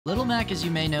Little Mac, as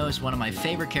you may know, is one of my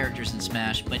favorite characters in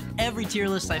Smash, but every tier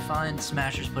list I find,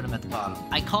 Smashers put him at the bottom.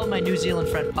 I called my New Zealand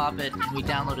friend Poppet, and we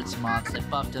downloaded some mods that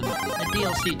buffed him in a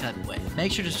DLC type of way.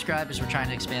 Make sure to subscribe as we're trying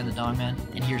to expand the Dongman,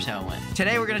 and here's how it went.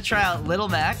 Today we're gonna try out Little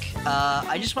Mac.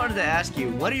 I just wanted to ask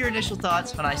you, what are your initial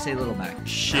thoughts when I say Little Mac?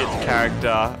 Shit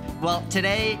character. Well,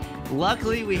 today,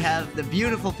 luckily we have the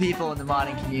beautiful people in the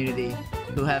modding community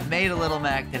who have made a Little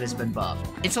Mac that has been buffed.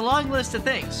 It's a long list of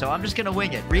things, so I'm just gonna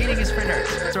wing it. Reading is for nerds.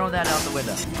 Throwing that out the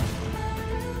window.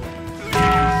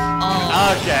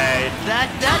 Oh, okay.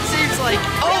 That seems like.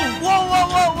 Oh,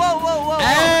 whoa!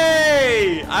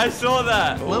 Hey, I saw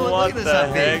that. Look What at this the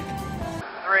up, heck?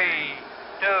 3,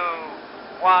 2,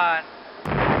 1.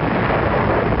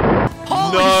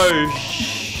 Holy No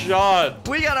shot.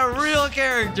 We got a real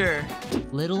character.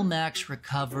 Little Mac's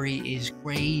recovery is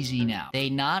crazy now. They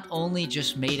not only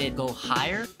just made it go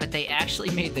higher, but they actually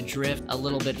made the drift a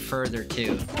little bit further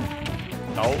too.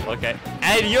 Oh, okay.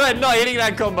 And you are not hitting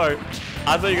that combo.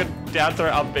 I thought you could down throw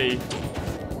up B.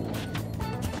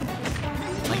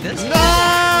 Like this?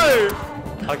 No!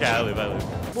 Okay, I live.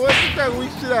 Boy, get that weak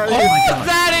shit out of Oh here. my god.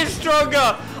 That is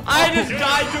stronger. I just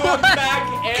died to a back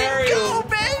aerial. Go,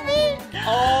 baby!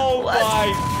 Oh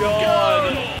my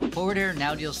god. Forward air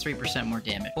now deals 3% more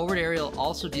damage. Forward aerial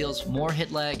also deals more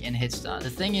hit lag and hit stun. The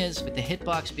thing is, with the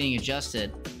hitbox being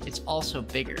adjusted, it's also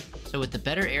bigger. So with the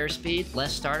better airspeed,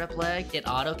 less startup lag, it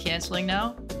auto-canceling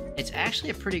now, it's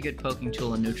actually a pretty good poking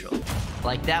tool in neutral.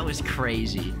 Like, that was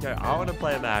crazy. Yo, I want to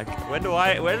play Mac.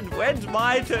 When's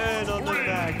my turn on the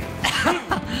Mac?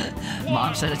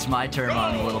 Mom said it's my turn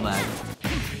on the Little Mac.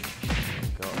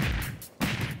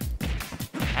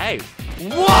 Hey.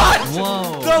 What?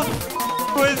 Whoa. The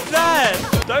f was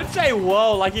that? Don't say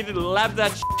whoa like you didn't lap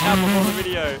that shit out before the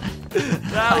video.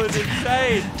 That was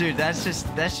insane. Dude, that's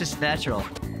just natural.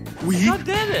 God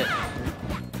damn it.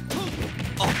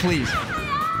 Oh, please.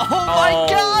 Oh my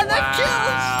god,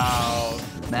 that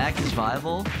kills! Mac is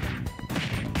viable.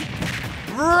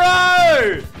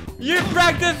 Bro! You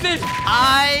practiced this!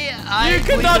 You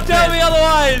could not tell me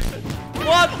otherwise!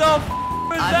 What the f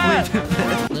was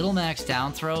that? Little Mac's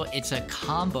down throw, it's a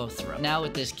combo throw. Now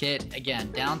with this kit,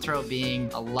 again, down throw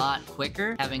being a lot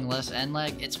quicker, having less end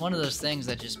lag, it's one of those things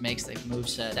that just makes the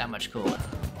moveset that much cooler.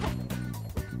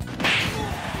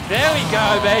 There we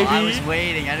go, baby! I was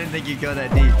waiting, I didn't think you'd go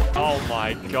that deep. Oh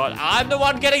my god, I'm the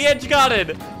one getting edge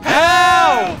guarded!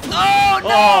 Help! Oh no!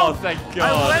 Oh, thank god.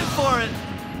 I went for it!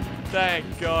 Thank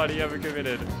god, he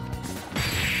overcommitted.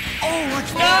 Oh,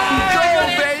 let's Go,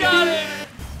 baby!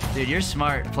 Dude, you're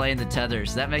smart playing the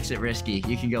tethers. That makes it risky.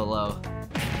 You can go low.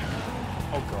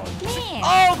 Oh god.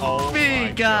 Oh, my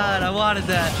my god, I wanted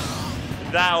that.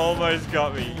 That almost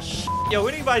got me. You're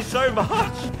winning by so much.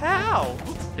 How?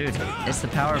 Dude, it's the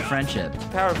power of friendship.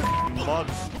 Power of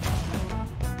mods.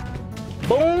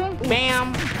 Boom,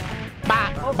 bam,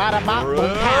 bop, bada, bop, boom,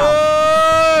 Bro.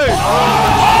 pow.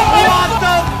 What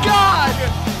the god?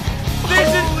 This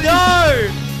is no.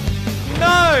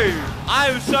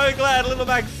 I'm so glad Little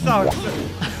Mac sucks.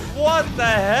 What the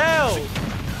hell?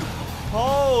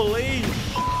 Holy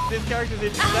this character's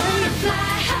insane.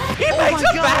 He makes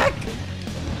it back.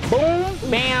 Boom,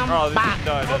 bam, Oh, this bop, is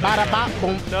no. bada, bop,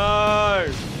 boom, No.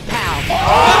 pow.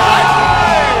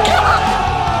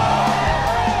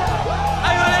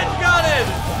 I got edge guarded.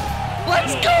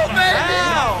 Let's go, baby!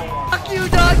 Ow. Fuck you,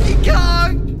 Donkey Kong!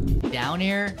 Down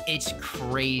air, it's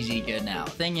crazy good now.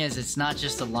 Thing is, it's not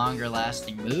just a longer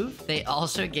lasting move. They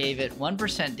also gave it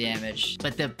 1% damage,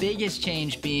 but the biggest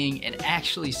change being it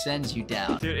actually sends you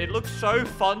down. Dude, it looks so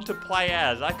fun to play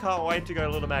as. I can't wait to go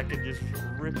Little Mac and just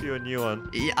rip you a new one.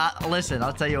 Yeah, listen,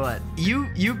 I'll tell you what.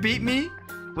 You beat me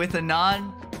with a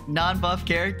non-buff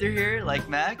character here, like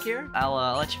Mac here.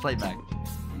 I'll let you play Mac.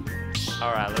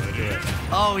 All right, let's do it.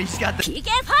 Oh, he's got the...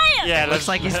 Yeah, Looks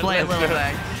like he's playing let's Little do it.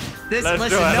 Mac. This, Let's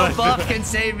listen, do it, no let's do buff it. can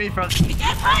save me from...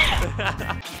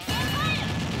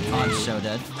 Oh, I'm so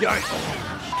dead. Yes.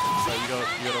 So you got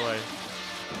away.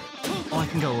 Oh, I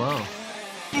can go low.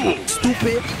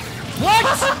 Stupid. What?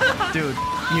 Dude,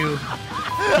 you.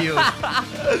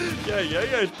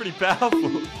 Yeah, it's pretty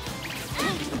powerful.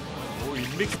 Oh, he's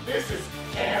mixed. This is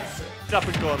cancer. He's up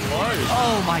and gone low.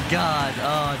 Oh my god.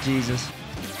 Oh, Jesus.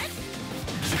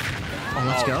 Oh,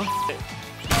 let's go. Shit.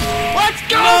 Let's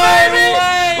go, No baby!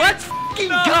 way! Let's fucking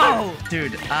go!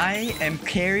 Dude, I am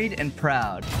carried and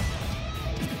proud.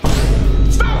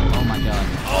 Oh my god.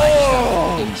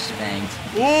 Oh! I just got spanked.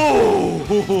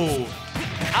 Ooh!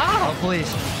 Oh, please.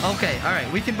 Okay, alright,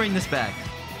 we can bring this back.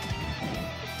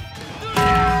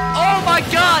 Oh my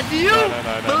god, do you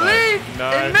No, believe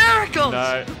no. in miracles?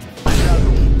 No.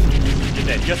 You're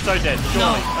dead. You're so dead. Surely.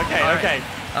 No. Okay, All right. okay.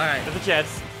 Alright. There's a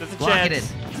chance. There's a Block it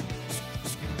chance. in.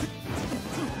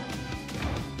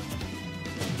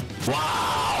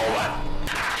 Wow.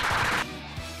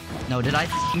 No, did I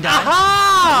f***ing die?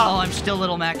 Aha! Oh, I'm still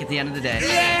Little Mac at the end of the day.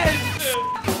 Yes!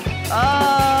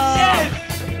 Oh! Yes!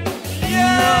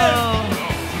 Yes! No!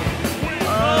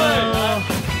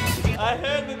 Oh! I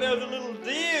heard that there was a little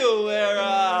deal where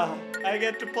I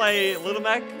get to play Little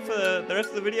Mac for the rest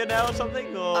of the video now or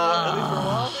something, or at least for a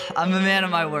while. I'm a man of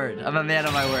my word. I'm a man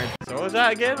of my word. So what was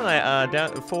that again? Like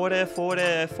down forward air, forward.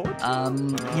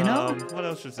 You know, what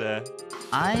else was there?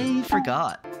 I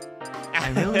forgot.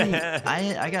 I really,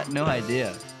 I got no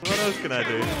idea. What else can I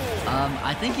do?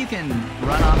 I think you can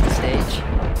run off the stage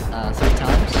 3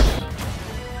 times.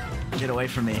 Get away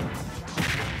from me.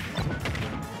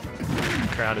 The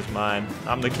crown is mine.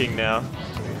 I'm the king now.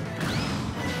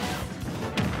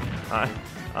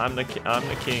 I'm the king. I'm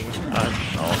the king.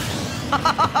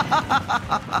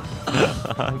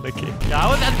 Yeah, I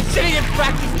wasn't sitting in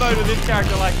practice mode with this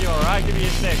character like you, alright? Give me a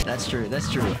sec. That's true. That's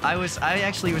true. I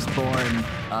actually was born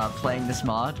playing this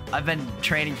mod. I've been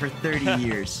training for 30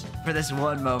 years for this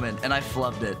one moment, and I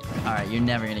flubbed it. All right, you're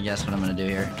never gonna guess what I'm gonna do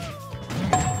here.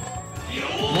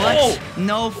 What? Oh!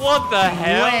 No. What the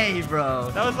hell? Way,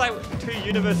 bro. That was like 2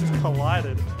 universes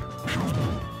collided.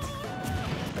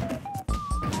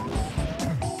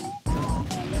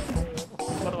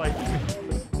 What do I do?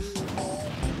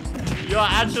 You're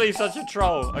actually such a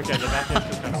troll. Okay, the back end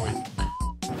is kind of weak.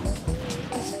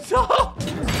 Stop!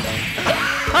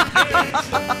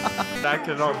 That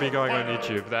cannot be going on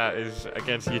YouTube. That is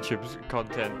against YouTube's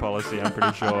content policy, I'm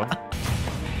pretty sure.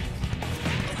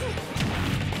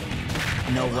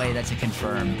 No way, that's a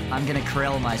confirm. I'm gonna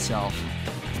krill myself.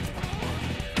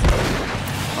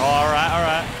 Oh, alright,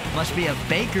 alright. Must be a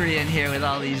bakery in here with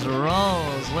all these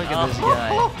rolls. Look at this guy.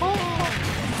 Oh.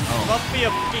 Must be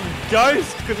a fucking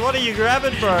ghost, because what are you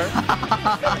grabbing, bro? Did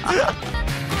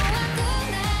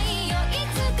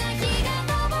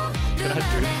I do?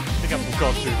 I think I've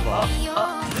gone too far.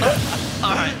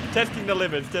 Alright. Testing the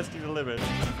limits, testing the limits.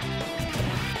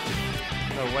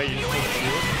 No way you can do it.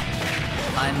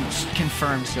 I'm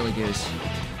confirmed, silly goose.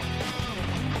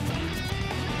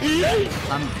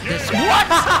 I'm this. What?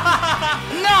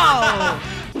 No!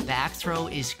 Back throw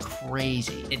is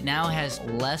crazy. It now has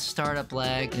less startup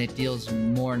lag and it deals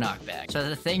more knockback. So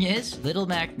the thing is, Little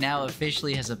Mac now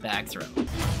officially has a back throw.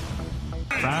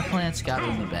 Piranha Plant's got it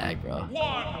in the bag, bro.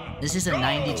 This is a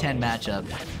 90-10 matchup.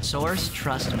 Source,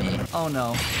 trust me. Oh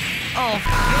no. Oh,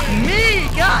 me!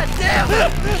 God damn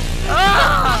it!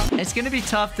 Ah! It's gonna be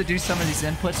tough to do some of these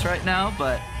inputs right now,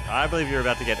 but I believe you're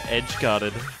about to get edge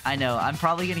guarded. I know. I'm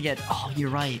probably gonna get. Oh, you're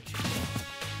right.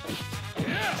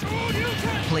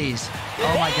 Please.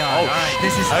 Oh my God. Oh, all right.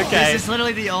 This is okay. This is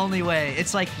literally the only way.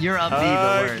 It's like you're up B,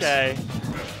 but worse. Okay.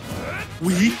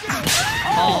 We.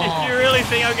 Oh. If you really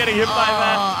think I'm getting hit by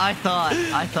that? Oh, I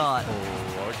thought.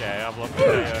 Oh, okay. I'm looking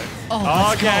at you.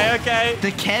 Oh, okay, let's go. okay.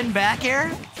 The Ken back air.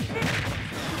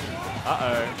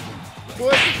 Uh-oh. No,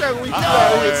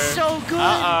 it's so good.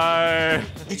 Uh-oh.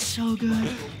 It's so good.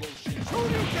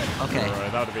 Okay. Bro,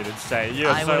 that would have been insane.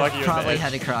 You're I so would lucky have you're probably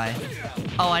had to cry.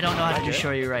 Oh, I don't know how to do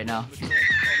Shoryu right now.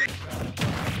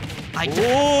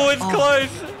 Oh, it's close.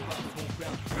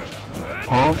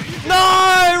 Huh?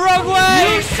 No, wrong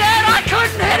way. You said I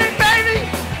couldn't hit it, baby.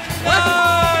 No.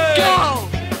 Let's go.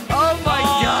 Oh my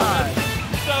God.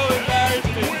 So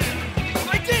embarrassing.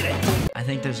 I did it. I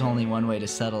think there's only one way to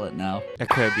settle it now. A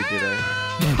Kirby ditto.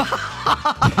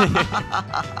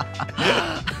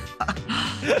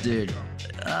 Dude.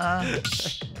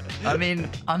 I mean,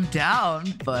 I'm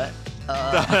down, but.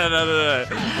 No.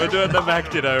 We're doing the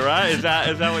Mac ditto, right? Is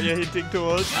that what you're hinting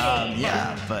towards?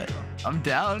 Yeah, but I'm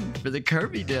down for the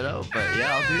Kirby ditto. But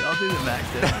yeah, I'll do the Mac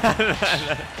ditto.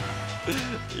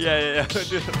 Yeah. We'll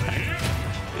do the Mac.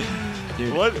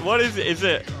 Dude. What is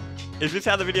it? Is this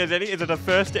how the video's ending? Is it a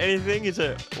first to anything?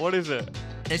 What is it?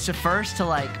 It's the first to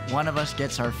like one of us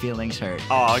gets our feelings hurt.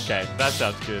 Oh, okay. That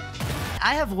sounds good.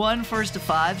 I have won first to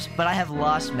 5s, but I have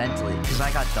lost mentally because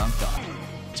I got dunked on.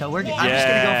 So I'm just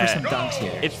gonna go for some dunks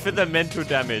here. It's for the mental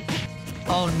damage.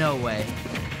 Oh no way.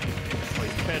 Oh, he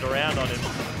turned around on him.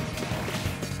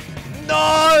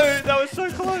 No! That was so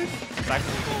close. Back.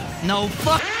 No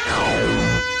fuck.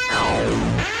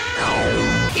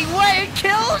 He way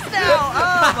kills now.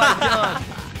 Oh my God.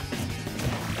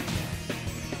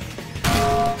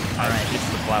 All right, hits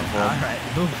the platform. All right.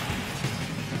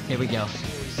 Here we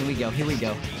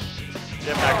go.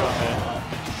 Get back on there.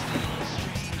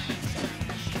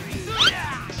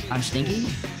 I'm stinky.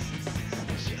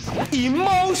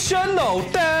 Emotional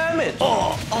damage.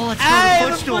 Oh, let's go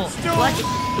to footstool. Let's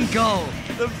go.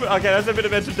 Okay, that's a bit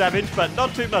of extra damage, but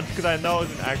not too much because I know it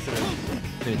was an accident.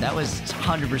 Dude, that was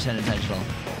 100% intentional.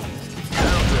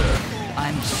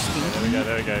 I'm stinky.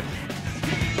 There we go.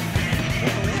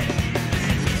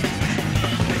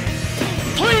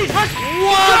 Please, let's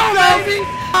What go, the baby!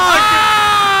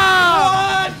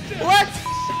 Ah! What?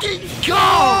 Let's go!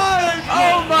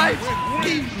 Oh my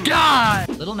god!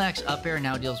 Little Mac's up air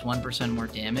now deals 1% more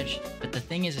damage, but the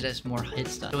thing is it has more hit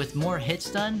stun. So with more hit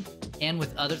stun, and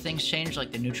with other things changed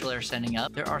like the neutral air sending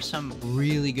up, there are some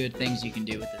really good things you can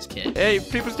do with this kid. Hey,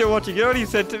 people still watching. You know what he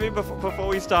said to me before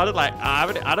we started? Like,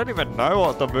 I don't even know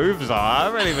what the moves are. I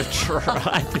haven't even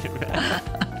tried it.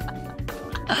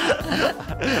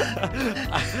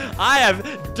 I have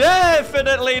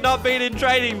definitely not been in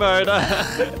training mode.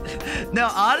 No,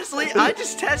 honestly, I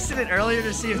just tested it earlier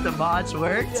to see if the mods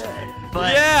worked.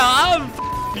 But yeah, I'm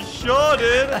sure,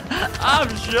 dude. I'm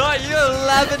sure you're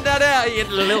laughing that out. You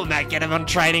little Mac, get him on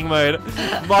training mode.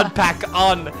 Mod pack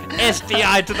on.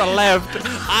 SDI to the left.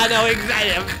 I know exactly.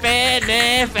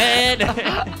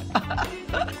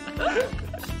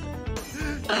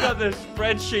 You got the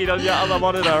spreadsheet on your other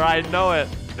monitor. I know it.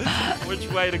 Which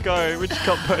way to go? Which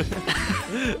combo?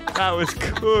 That was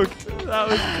cooked. That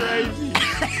was crazy.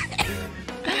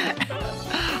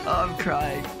 Oh, I'm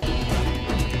crying.